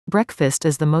Breakfast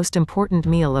is the most important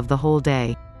meal of the whole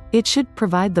day. It should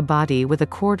provide the body with a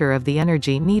quarter of the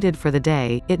energy needed for the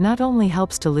day. It not only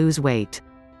helps to lose weight,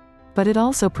 but it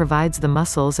also provides the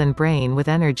muscles and brain with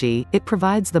energy. It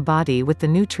provides the body with the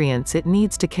nutrients it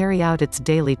needs to carry out its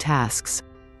daily tasks.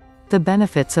 The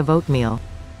benefits of oatmeal.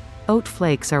 Oat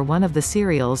flakes are one of the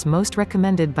cereals most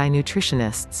recommended by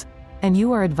nutritionists. And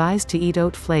you are advised to eat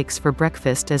oat flakes for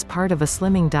breakfast as part of a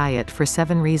slimming diet for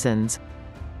 7 reasons.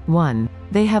 1.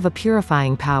 They have a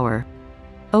purifying power.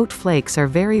 Oat flakes are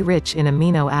very rich in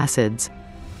amino acids.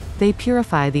 They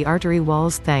purify the artery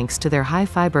walls thanks to their high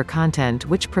fiber content,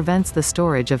 which prevents the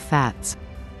storage of fats,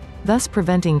 thus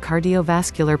preventing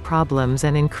cardiovascular problems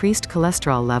and increased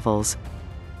cholesterol levels.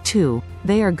 2.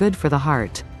 They are good for the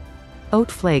heart. Oat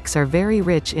flakes are very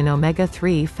rich in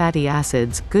omega-3 fatty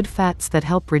acids, good fats that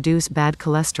help reduce bad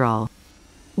cholesterol,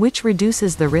 which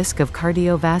reduces the risk of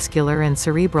cardiovascular and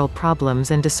cerebral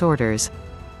problems and disorders.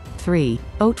 3.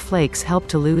 Oat flakes help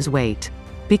to lose weight,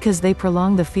 because they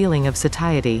prolong the feeling of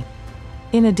satiety.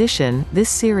 In addition, this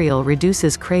cereal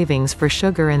reduces cravings for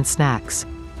sugar and snacks.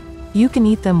 You can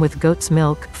eat them with goat's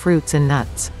milk, fruits and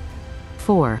nuts.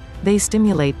 4. They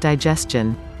stimulate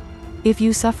digestion. If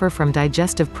you suffer from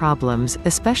digestive problems,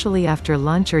 especially after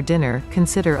lunch or dinner,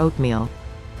 consider oatmeal.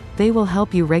 They will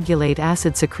help you regulate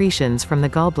acid secretions from the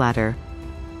gallbladder.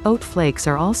 Oat flakes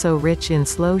are also rich in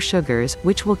slow sugars,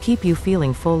 which will keep you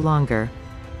feeling full longer.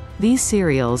 These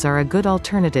cereals are a good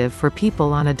alternative for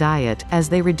people on a diet, as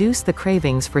they reduce the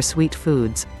cravings for sweet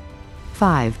foods.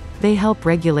 5. They help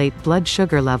regulate blood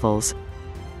sugar levels.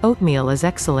 Oatmeal is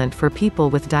excellent for people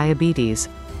with diabetes.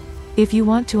 If you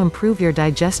want to improve your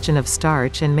digestion of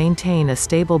starch and maintain a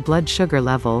stable blood sugar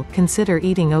level, consider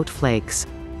eating oat flakes.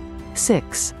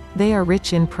 6. They are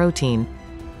rich in protein.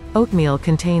 Oatmeal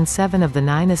contains 7 of the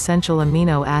 9 essential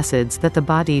amino acids that the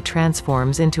body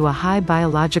transforms into a high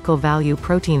biological value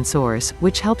protein source,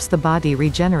 which helps the body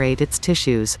regenerate its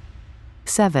tissues.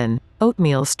 7.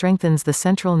 Oatmeal strengthens the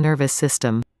central nervous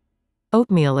system.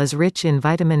 Oatmeal is rich in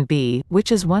vitamin B,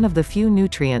 which is one of the few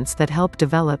nutrients that help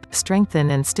develop,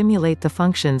 strengthen and stimulate the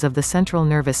functions of the central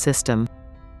nervous system.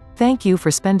 Thank you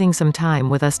for spending some time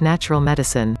with us Natural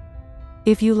Medicine.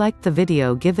 If you liked the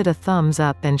video, give it a thumbs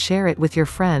up and share it with your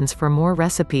friends. For more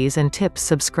recipes and tips,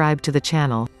 subscribe to the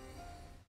channel.